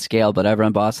different scale, but I've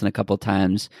run Boston a couple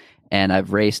times and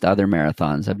I've raced other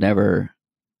marathons. I've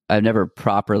never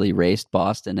properly raced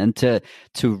Boston. And to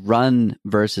run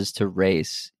versus to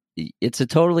race, it's a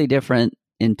totally different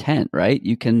intent, right?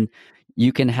 You can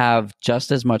have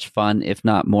just as much fun, if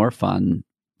not more fun,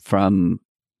 from,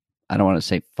 I don't want to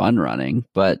say fun running,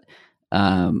 but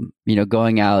you know,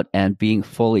 going out and being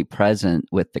fully present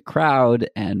with the crowd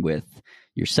and with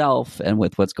yourself and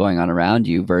with what's going on around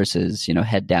you versus, you know,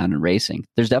 head down and racing.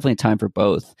 There's definitely time for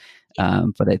both.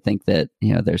 But I think that,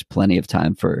 you know, there's plenty of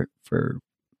time for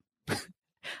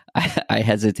I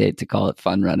hesitate to call it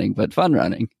fun running, but fun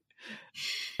running.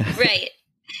 Right.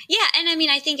 Yeah. And I mean,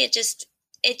 I think it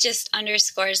just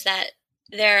underscores that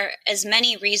there are as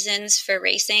many reasons for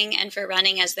racing and for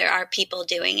running as there are people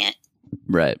doing it.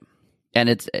 Right.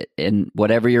 And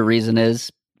whatever your reason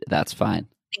is, that's fine.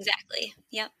 Exactly.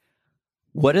 Yep.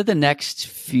 What do the next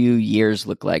few years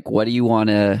look like? What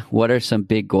are some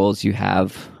big goals you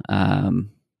have?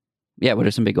 What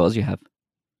are some big goals you have?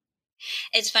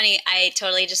 It's funny. I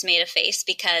totally just made a face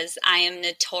because I am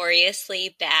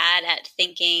notoriously bad at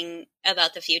thinking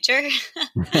about the future.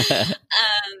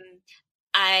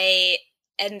 I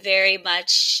am very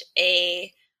much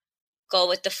a go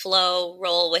with the flow,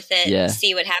 roll with it,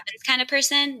 see what happens kind of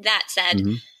person. That said,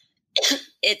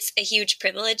 it's a huge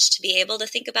privilege to be able to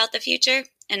think about the future.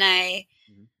 And I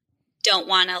don't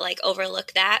want to like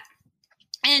overlook that.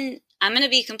 And I'm going to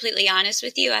be completely honest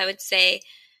with you. I would say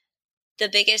the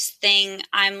biggest thing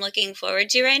I'm looking forward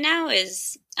to right now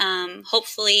is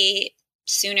hopefully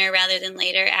sooner rather than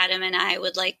later, Adam and I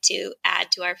would like to add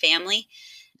to our family.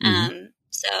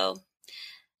 So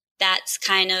that's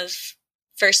kind of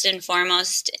first and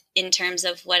foremost in terms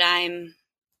of what I'm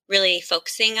really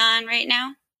focusing on right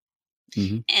now.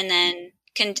 And then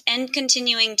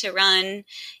continuing to run,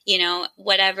 you know,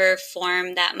 whatever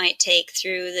form that might take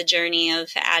through the journey of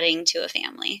adding to a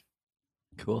family.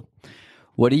 Cool.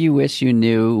 What do you wish you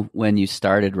knew when you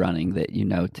started running that you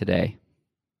know today?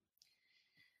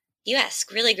 You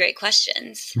ask really great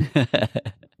questions.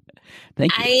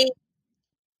 Thank you.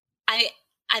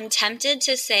 I'm tempted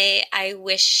to say I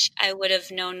wish I would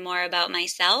have known more about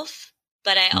myself,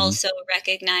 but I also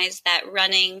recognize that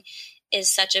running is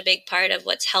such a big part of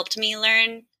what's helped me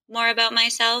learn more about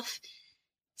myself.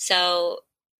 So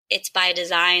it's by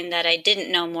design that I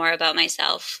didn't know more about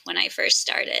myself when I first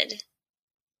started.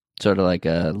 Sort of like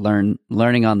a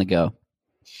learning on the go.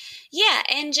 Yeah,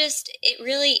 and just it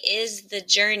really is the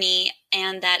journey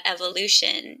and that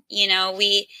evolution. You know,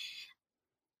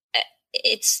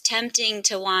 it's tempting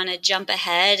to want to jump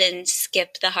ahead and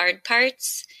skip the hard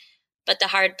parts, but the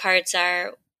hard parts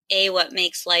are what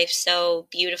makes life so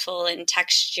beautiful and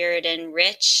textured and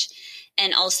rich,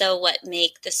 and also what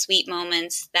make the sweet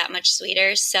moments that much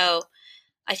sweeter. So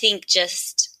I think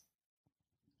just,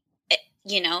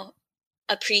 you know,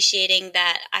 appreciating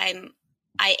that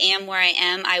I am where I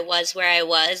am, I was where I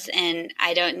was, and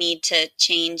I don't need to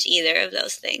change either of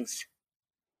those things.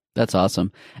 That's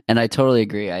awesome. And I totally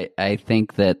agree. I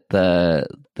think that the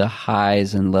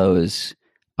highs and lows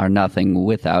are nothing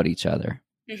without each other.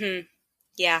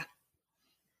 Yeah.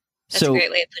 That's a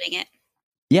great way of putting it.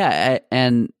 Yeah.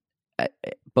 And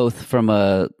both from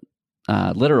a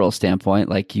literal standpoint,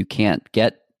 like you can't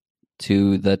get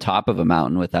to the top of a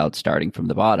mountain without starting from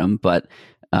the bottom. But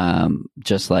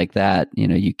just like that, you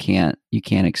know, you can't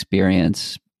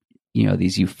experience, you know,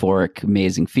 these euphoric,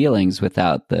 amazing feelings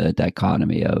without the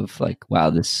dichotomy of like,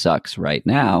 wow, this sucks right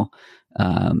now.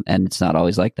 And it's not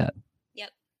always like that. Yep.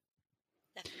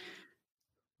 Definitely.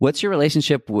 What's your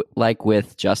relationship like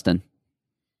with Justin?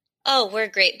 Oh, we're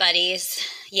great buddies.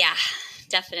 Yeah,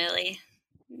 definitely.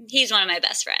 He's one of my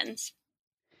best friends.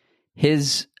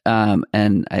 His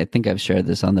and I think I've shared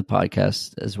this on the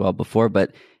podcast as well before,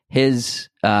 but his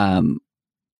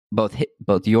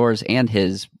both yours and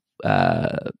his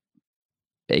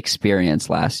experience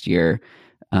last year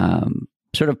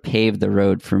sort of paved the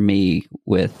road for me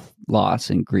with loss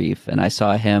and grief. And I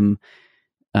saw him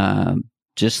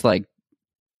just like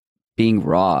being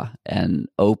raw and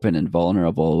open and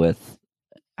vulnerable with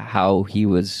how he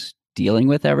was dealing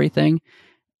with everything.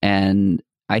 And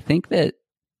I think that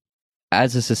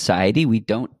as a society, we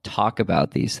don't talk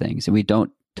about these things, and we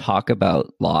don't talk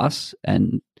about loss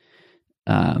and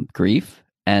grief,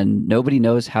 and nobody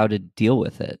knows how to deal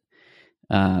with it.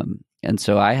 And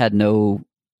so I had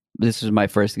this was my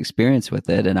first experience with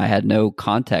it, and I had no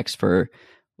context for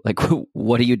like,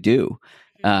 what do you do?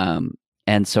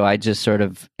 And so I just sort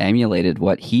of emulated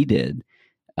what he did,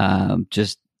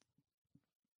 just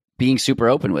being super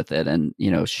open with it and,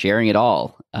 sharing it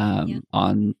all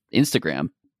on Instagram.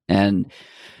 And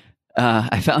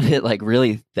I found it like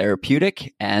really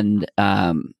therapeutic and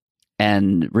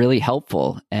really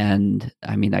helpful. And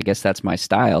I mean, I guess that's my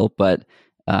style, but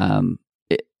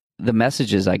the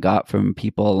messages I got from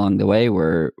people along the way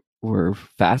were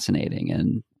fascinating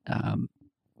and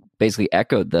basically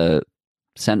echoed the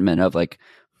sentiment of like,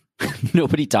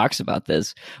 nobody talks about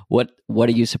this. What are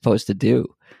you supposed to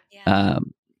do? Yeah.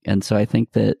 And so I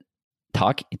think that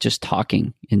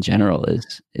talking in general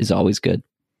is always good.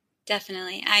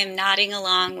 Definitely. I'm nodding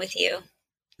along with you.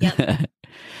 Yep.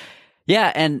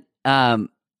 Yeah. And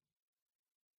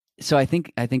so I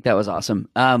think that was awesome.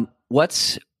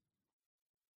 What's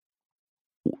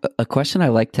a question I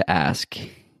like to ask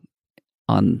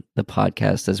on the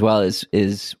podcast as well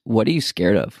is what are you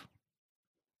scared of?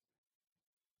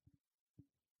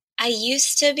 I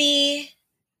used to be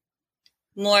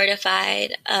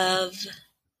mortified of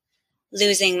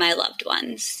losing my loved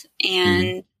ones.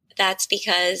 And that's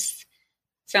because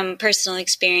from personal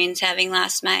experience, having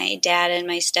lost my dad and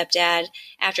my stepdad,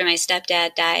 after my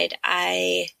stepdad died,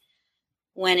 I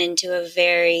went into a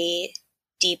very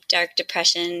deep, dark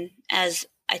depression, as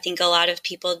I think a lot of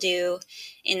people do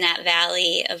in that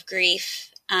valley of grief.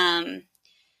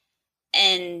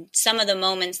 And some of the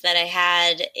moments that I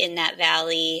had in that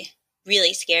valley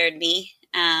really scared me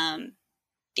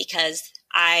because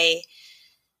I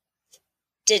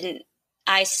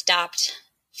stopped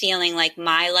feeling like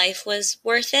my life was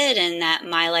worth it and that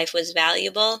my life was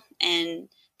valuable. And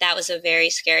that was a very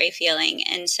scary feeling.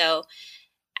 And so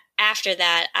after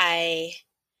that, I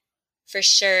for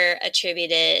sure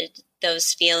attributed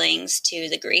those feelings to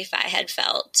the grief I had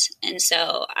felt. And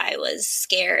so I was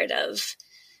scared of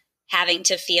having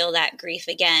to feel that grief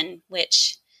again,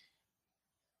 which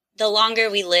the longer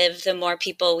we live, the more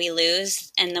people we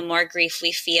lose and the more grief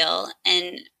we feel.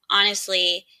 And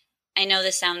honestly, I know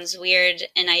this sounds weird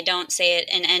and I don't say it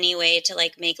in any way to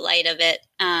like make light of it.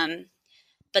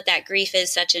 But that grief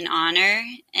is such an honor,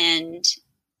 and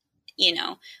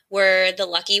we're the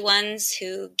lucky ones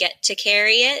who get to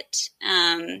carry it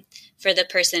for the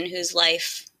person whose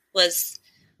life was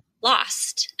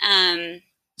lost.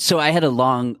 So I had a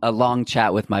long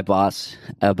chat with my boss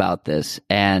about this,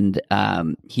 and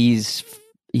he's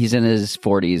in his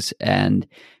 40s, and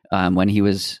when he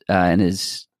was in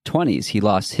his 20s, he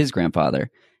lost his grandfather,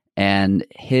 and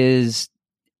he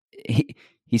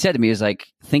said to me, he was like,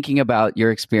 thinking about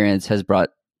your experience has brought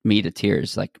me to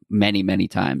tears like many, many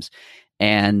times.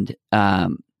 And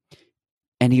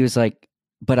he was like,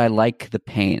 but I like the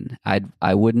pain.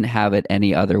 I wouldn't have it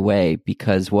any other way,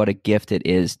 because what a gift it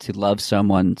is to love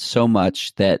someone so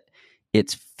much that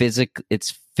it's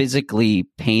physically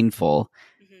painful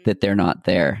that they're not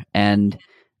there. And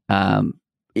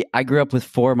I grew up with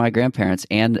 4 of my grandparents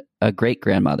and a great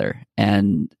grandmother,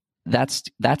 and that's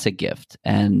a gift.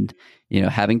 And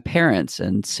having parents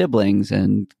and siblings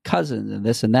and cousins and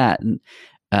this and that, and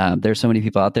there's so many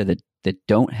people out there that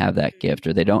don't have that gift,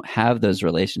 or they don't have those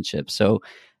relationships. So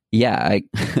yeah, I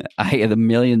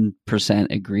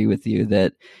 1,000,000% agree with you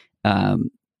that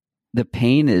the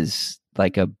pain is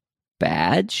like a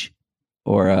badge,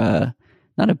 or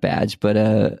not a badge,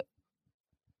 but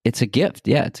it's a gift.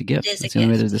 Yeah, it's a gift. That's the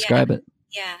only way to describe it.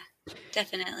 Yeah,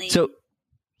 definitely. So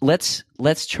let's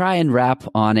try and wrap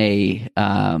on a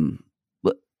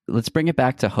let's bring it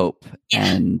back to hope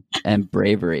and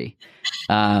bravery.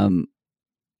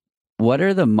 What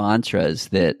are the mantras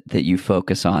that you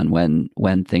focus on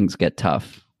when things get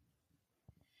tough?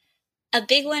 A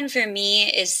big one for me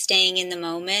is staying in the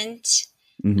moment.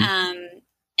 Mm-hmm.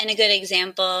 And a good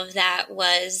example of that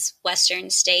was Western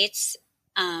States.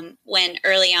 When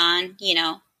early on,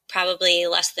 probably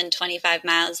less than 25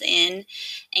 miles in,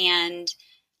 and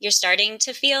you're starting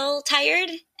to feel tired.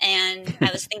 And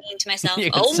I was thinking to myself,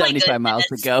 oh my goodness, 75 miles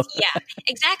to go. Yeah,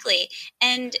 exactly.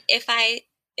 And if I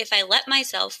let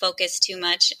myself focus too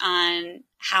much on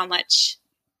how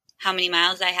many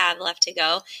miles I have left to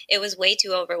go, it was way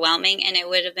too overwhelming, and it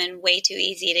would have been way too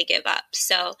easy to give up.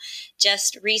 So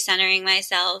just recentering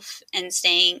myself and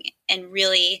staying and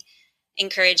really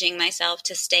encouraging myself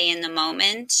to stay in the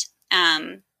moment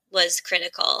was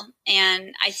critical.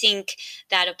 And I think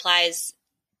that applies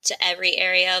to every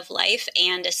area of life,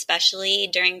 and especially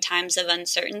during times of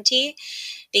uncertainty,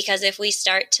 because if we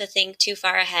start to think too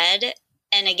far ahead,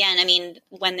 and again, I mean,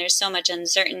 when there's so much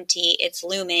uncertainty, it's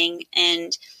looming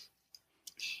and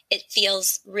it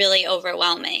feels really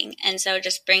overwhelming. And so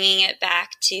just bringing it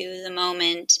back to the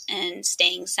moment and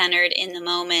staying centered in the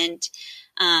moment,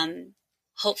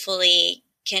 hopefully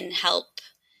can help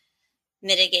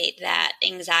mitigate that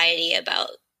anxiety about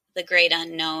the great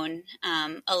unknown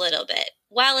a little bit,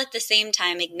 while at the same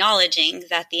time acknowledging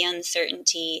that the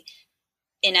uncertainty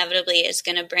inevitably is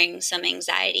going to bring some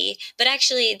anxiety. But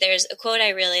actually, there's a quote I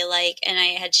really like, and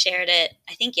I had shared it,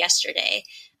 I think yesterday,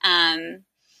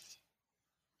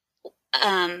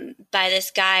 by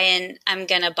this guy, and I'm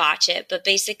going to botch it, but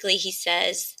basically he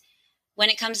says, when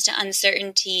it comes to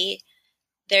uncertainty,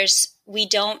 we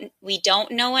don't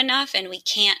know enough, and we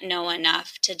can't know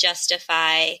enough to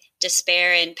justify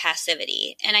despair and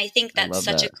passivity. And I think that's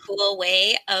such a cool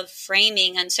way of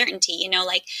framing uncertainty. You know,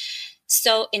 like,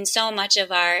 so in so much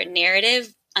of our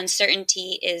narrative,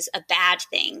 uncertainty is a bad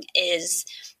thing, is,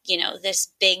 you know, this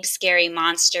big scary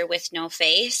monster with no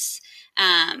face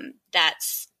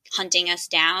that's hunting us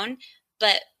down.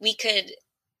 But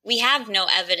we have no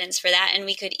evidence for that, and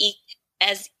we could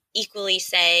equally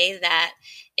say that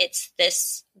it's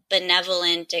this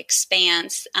benevolent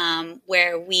expanse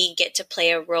where we get to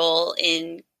play a role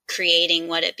in creating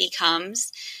what it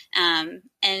becomes.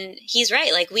 And he's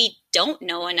right. Like, we don't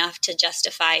know enough to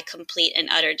justify complete and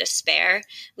utter despair.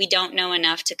 We don't know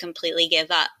enough to completely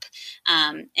give up.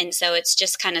 And so it's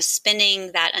just kind of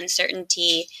spinning that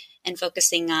uncertainty and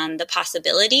focusing on the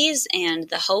possibilities and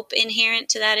the hope inherent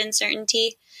to that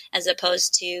uncertainty, as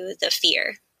opposed to the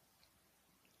fear.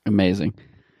 Amazing.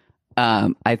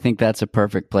 I think that's a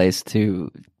perfect place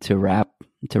to wrap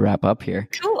up here.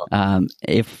 Cool.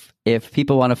 If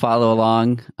people want to follow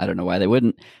along, I don't know why they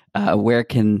wouldn't. Where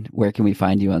can we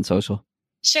find you on social?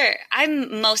 Sure.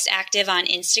 I'm most active on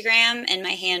Instagram, and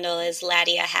my handle is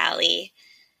Ladia Halley.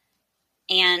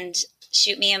 And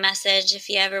shoot me a message if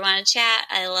you ever want to chat.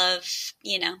 I love,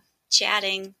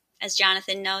 chatting, as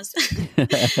Jonathan knows.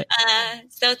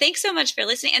 So thanks so much for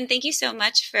listening. And thank you so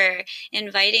much for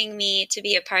inviting me to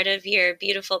be a part of your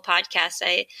beautiful podcast.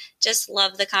 I just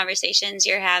love the conversations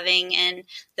you're having and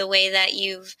the way that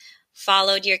you've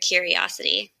followed your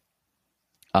curiosity.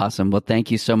 Awesome. Well,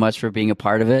 thank you so much for being a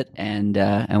part of it, and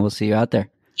we'll see you out there.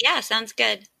 Yeah, sounds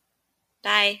good.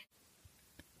 Bye.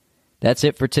 That's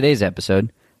it for today's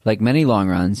episode. Like many long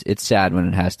runs, it's sad when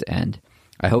it has to end.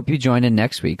 I hope you join in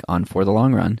next week on For the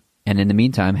Long Run. And in the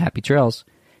meantime, happy trails.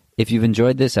 If you've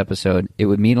enjoyed this episode, it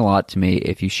would mean a lot to me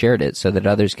if you shared it so that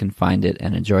others can find it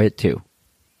and enjoy it too.